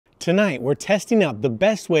Tonight, we're testing out the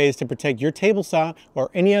best ways to protect your table saw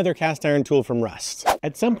or any other cast iron tool from rust.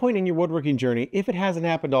 At some point in your woodworking journey, if it hasn't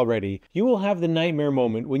happened already, you will have the nightmare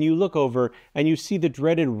moment when you look over and you see the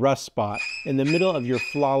dreaded rust spot in the middle of your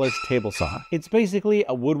flawless table saw. It's basically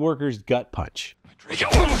a woodworker's gut punch.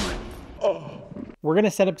 We're going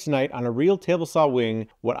to set up tonight on a real table saw wing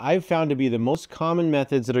what I've found to be the most common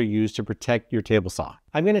methods that are used to protect your table saw.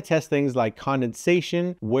 I'm going to test things like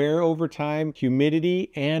condensation, wear over time,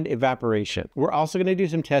 humidity, and evaporation. We're also going to do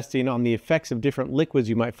some testing on the effects of different liquids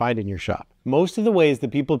you might find in your shop. Most of the ways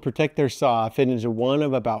that people protect their saw fit into one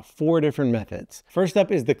of about 4 different methods. First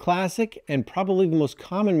up is the classic and probably the most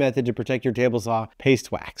common method to protect your table saw,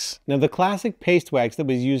 paste wax. Now the classic paste wax that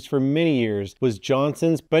was used for many years was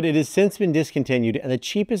Johnson's, but it has since been discontinued, and the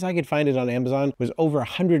cheapest I could find it on Amazon was over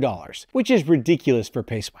 $100, which is ridiculous for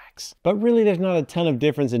paste wax. But really there's not a ton of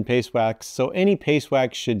difference in paste wax, so any paste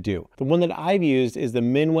wax should do. The one that I've used is the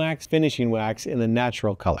Minwax finishing wax in the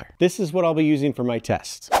natural color. This is what I'll be using for my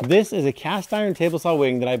tests. This is a cast iron table saw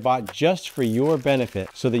wing that I bought just for your benefit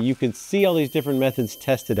so that you can see all these different methods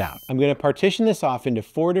tested out. I'm going to partition this off into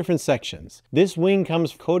 4 different sections. This wing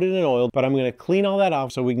comes coated in oil, but I'm going to clean all that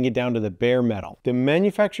off so we can get down to the bare metal. The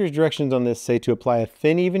manufacturer's directions on this say to apply a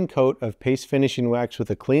thin even coat of paste finishing wax with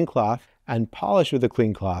a clean cloth and polish with a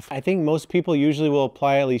clean cloth. I think most people usually will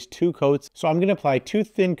apply at least 2 coats, so I'm going to apply 2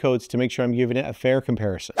 thin coats to make sure I'm giving it a fair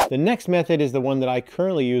comparison. The next method is the one that I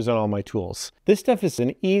currently use on all my tools. This stuff is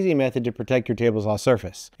an easy method to protect your table saw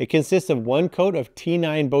surface. It consists of 1 coat of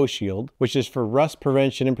T9 Boeshield, which is for rust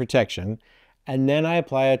prevention and protection, and then I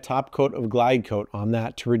apply a top coat of Glide Coat on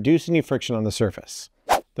that to reduce any friction on the surface.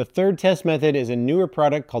 The third test method is a newer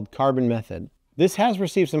product called Carbon Method. This has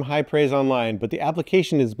received some high praise online, but the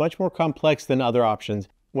application is much more complex than other options.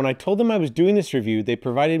 When I told them I was doing this review, they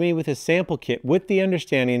provided me with a sample kit with the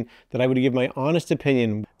understanding that I would give my honest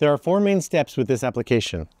opinion. There are 4 main steps with this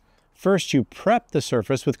application. First, you prep the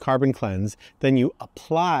surface with Carbon Cleanse, then you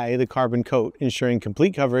apply the carbon coat, ensuring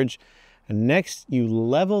complete coverage, and next you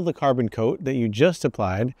level the carbon coat that you just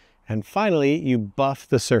applied, and finally you buff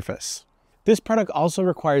the surface. This product also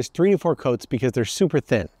requires 3 to 4 coats because they're super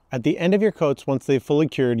thin. At the end of your coats, once they've fully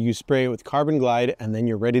cured, you spray it with Carbon Glide and then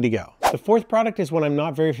you're ready to go. The 4th product is one I'm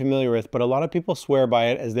not very familiar with, but a lot of people swear by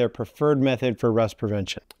it as their preferred method for rust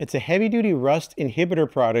prevention. It's a heavy-duty rust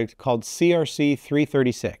inhibitor product called CRC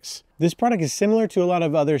 336. This product is similar to a lot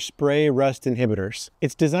of other spray rust inhibitors.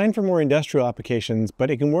 It's designed for more industrial applications, but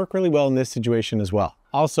it can work really well in this situation as well.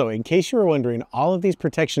 Also, in case you were wondering, all of these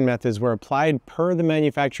protection methods were applied per the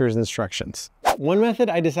manufacturer's instructions. One method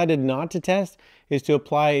I decided not to test is to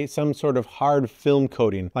apply some sort of hard film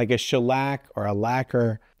coating, like a shellac or a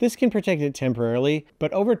lacquer. This can protect it temporarily,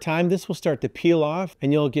 but over time this will start to peel off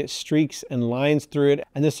and you'll get streaks and lines through it,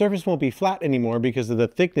 and the surface won't be flat anymore because of the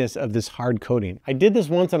thickness of this hard coating. I did this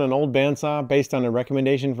once on an old bandsaw based on a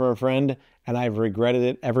recommendation from a friend, and I've regretted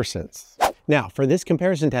it ever since. Now, for this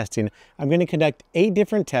comparison testing, I'm going to conduct 8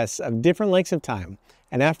 different tests of different lengths of time.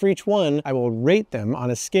 And after each one, I will rate them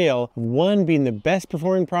on a scale of 1 being the best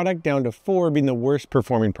performing product down to 4 being the worst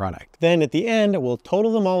performing product. Then at the end, we'll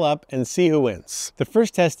total them all up and see who wins. The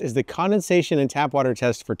first test is the condensation and tap water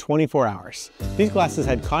test for 24 hours. These glasses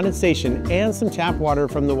had condensation and some tap water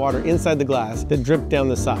from the water inside the glass that dripped down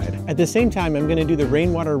the side. At the same time, I'm going to do the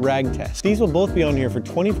rainwater rag test. These will both be on here for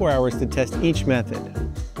 24 hours to test each method.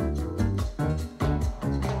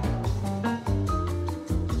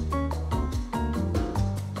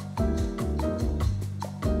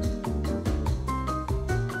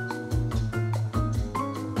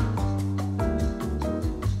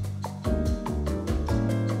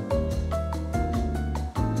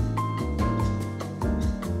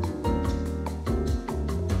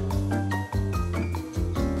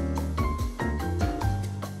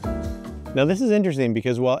 Now this is interesting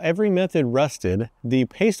because while every method rusted, the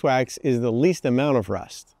paste wax is the least amount of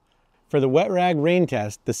rust. For the wet rag rain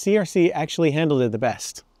test, the CRC actually handled it the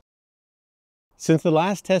best. Since the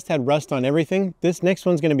last test had rust on everything, this next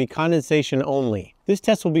one's going to be condensation only. This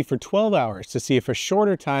test will be for 12 hours to see if a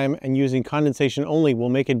shorter time and using condensation only will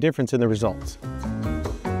make a difference in the results.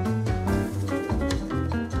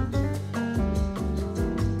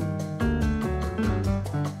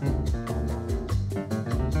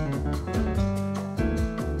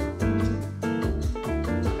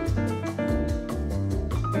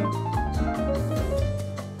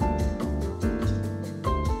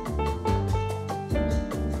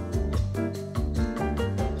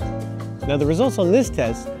 Now the results on this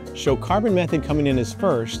test show Carbon Method coming in as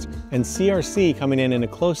first and CRC coming in a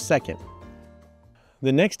close second.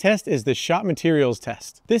 The next test is the shop materials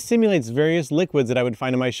test. This simulates various liquids that I would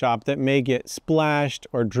find in my shop that may get splashed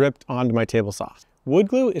or dripped onto my table saw. Wood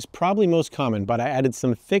glue is probably most common, but I added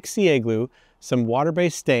some thick CA glue, some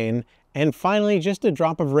water-based stain, and finally just a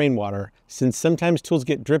drop of rainwater, since sometimes tools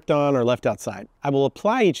get dripped on or left outside. I will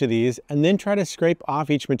apply each of these and then try to scrape off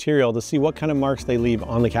each material to see what kind of marks they leave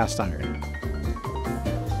on the cast iron.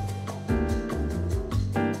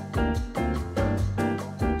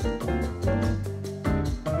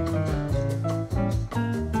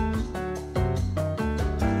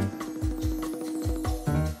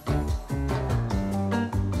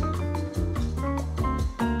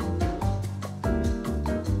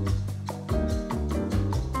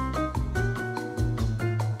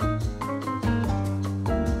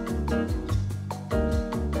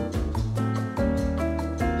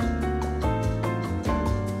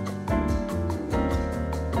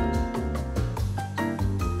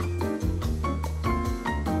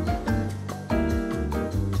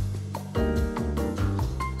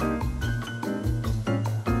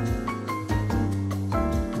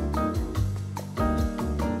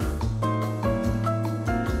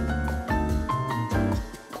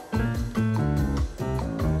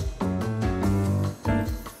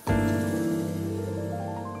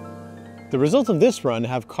 The results of this run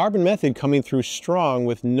have carbon method coming through strong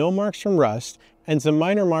with no marks from rust and some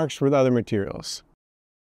minor marks with other materials.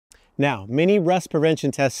 Now, many rust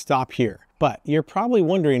prevention tests stop here, but you're probably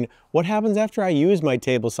wondering what happens after I use my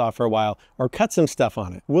table saw for a while or cut some stuff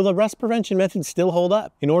on it. Will the rust prevention method still hold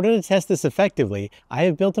up? In order to test this effectively, I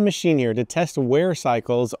have built a machine here to test wear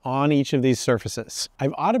cycles on each of these surfaces.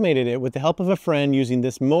 I've automated it with the help of a friend using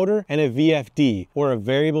this motor and a VFD, or a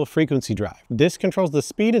variable frequency drive. This controls the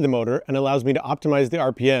speed of the motor and allows me to optimize the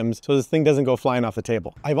RPMs so this thing doesn't go flying off the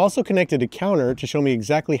table. I've also connected a counter to show me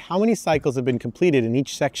exactly how many cycles have been completed in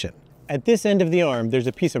each section. At this end of the arm, there's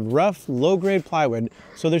a piece of rough, low-grade plywood,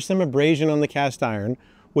 so there's some abrasion on the cast iron,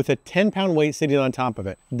 with a 10-pound weight sitting on top of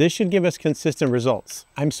it. This should give us consistent results.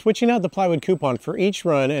 I'm switching out the plywood coupon for each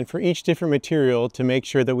run and for each different material to make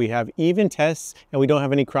sure that we have even tests and we don't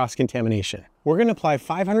have any cross-contamination. We're going to apply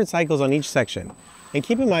 500 cycles on each section, and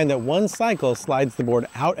keep in mind that one cycle slides the board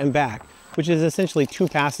out and back, which is essentially 2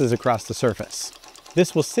 passes across the surface.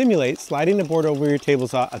 This will simulate sliding the board over your table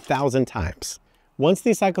saw 1,000 times. Once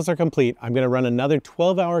these cycles are complete, I'm going to run another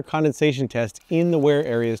 12-hour condensation test in the wear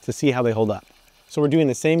areas to see how they hold up. So we're doing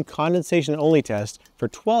the same condensation only test for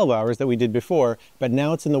 12 hours that we did before, but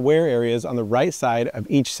now it's in the wear areas on the right side of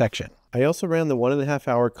each section. I also ran the 1.5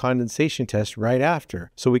 hour condensation test right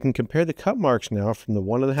after, so we can compare the cut marks now from the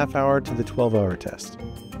 1.5 hour to the 12-hour test.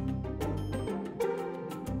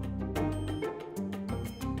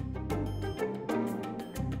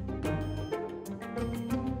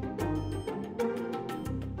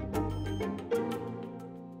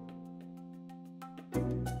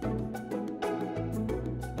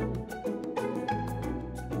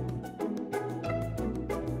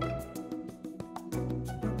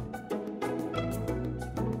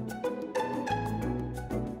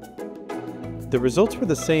 The results were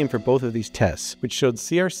the same for both of these tests, which showed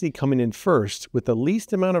CRC coming in first with the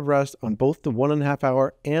least amount of rust on both the 1.5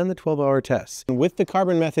 hour and the 12-hour tests, and with the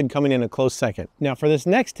carbon method coming in a close second. Now for this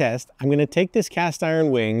next test, I'm going to take this cast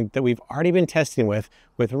iron wing that we've already been testing with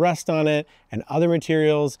rust on it and other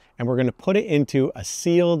materials, and we're going to put it into a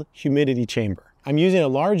sealed humidity chamber. I'm using a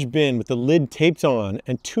large bin with the lid taped on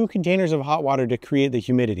and 2 containers of hot water to create the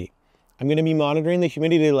humidity. I'm going to be monitoring the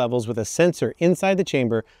humidity levels with a sensor inside the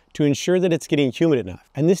chamber to ensure that it's getting humid enough.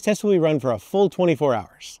 And this test will be run for a full 24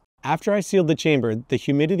 hours. After I sealed the chamber, the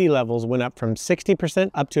humidity levels went up from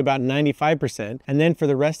 60% up to about 95%. And then for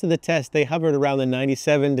the rest of the test, they hovered around the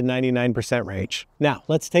 97 to 99% range. Now,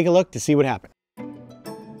 let's take a look to see what happened.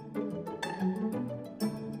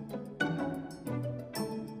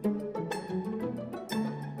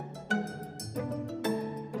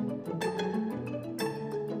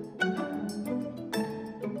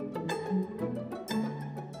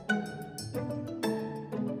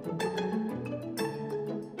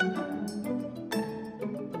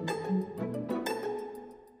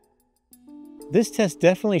 This test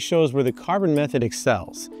definitely shows where the carbon method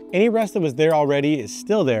excels. Any rust that was there already is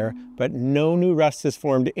still there, but no new rust is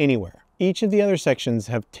formed anywhere. Each of the other sections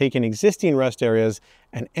have taken existing rust areas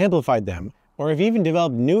and amplified them, or have even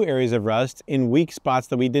developed new areas of rust in weak spots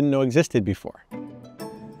that we didn't know existed before.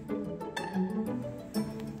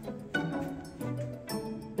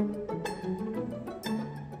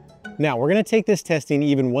 Now we're going to take this testing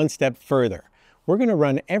even one step further. We're going to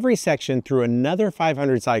run every section through another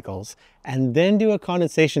 500 cycles and then do a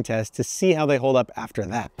condensation test to see how they hold up after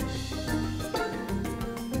that.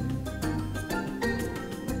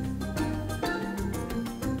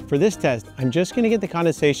 For this test, I'm just going to get the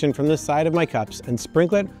condensation from the side of my cups and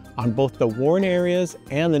sprinkle it on both the worn areas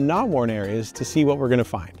and the not worn areas to see what we're going to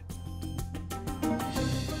find.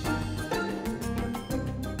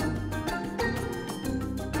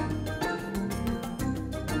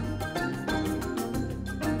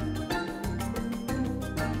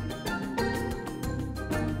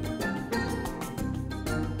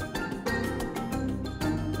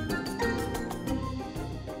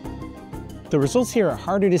 The results here are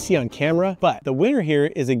harder to see on camera, but the winner here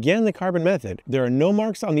is again the carbon method. There are no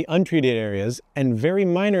marks on the untreated areas and very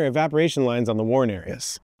minor evaporation lines on the worn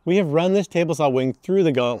areas. We have run this table saw wing through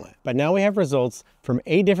the gauntlet, but now we have results from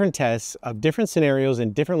 8 different tests of different scenarios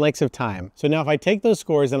and different lengths of time. So now if I take those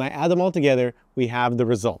scores and I add them all together, we have the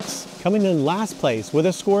results. Coming in last place with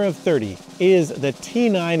a score of 30 is the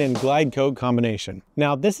T9 and Glide Coat combination.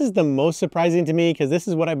 Now this is the most surprising to me because this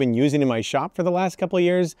is what I've been using in my shop for the last couple of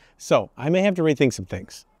years, so I may have to rethink some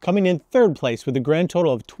things. Coming in third place with a grand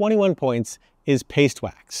total of 21 points is paste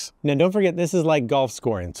wax. Now don't forget, this is like golf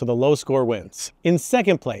scoring, so the low score wins. In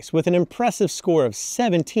second place with an impressive score of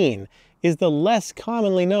 17 is the less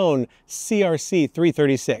commonly known CRC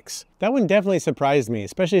 336. That one definitely surprised me,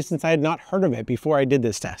 especially since I had not heard of it before I did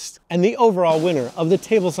this test. And the overall winner of the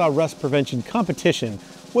table saw rust prevention competition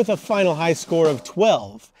with a final high score of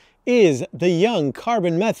 12 is the Young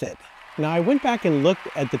Carbon Method. Now I went back and looked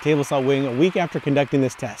at the table saw wing a week after conducting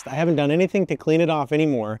this test. I haven't done anything to clean it off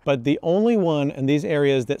anymore, but the only one in these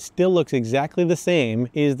areas that still looks exactly the same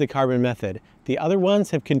is the carbon method. The other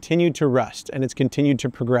ones have continued to rust and it's continued to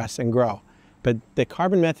progress and grow. But the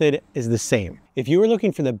carbon method is the same. If you are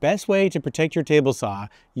looking for the best way to protect your table saw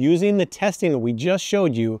using the testing that we just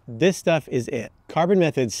showed you, this stuff is it. Carbon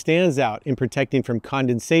method stands out in protecting from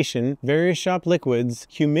condensation, various shop liquids,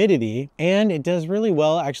 humidity, and it does really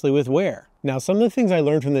well actually with wear. Now, some of the things I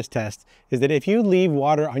learned from this test is that if you leave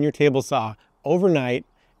water on your table saw overnight,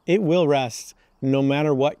 it will rust no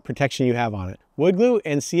matter what protection you have on it. Wood glue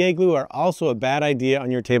and CA glue are also a bad idea on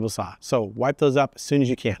your table saw, so wipe those up as soon as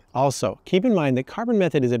you can. Also, keep in mind that carbon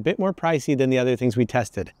method is a bit more pricey than the other things we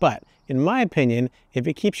tested, but in my opinion, if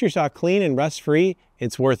it keeps your saw clean and rust-free,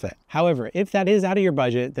 it's worth it. However, if that is out of your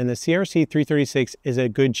budget, then the CRC 336 is a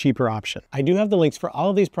good, cheaper option. I do have the links for all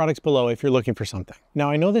of these products below if you're looking for something. Now,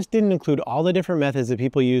 I know this didn't include all the different methods that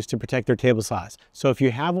people use to protect their table saws, so if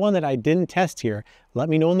you have one that I didn't test here, let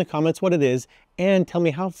me know in the comments what it is and tell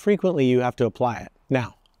me how frequently you have to apply it.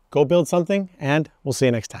 Now, go build something and we'll see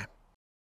you next time.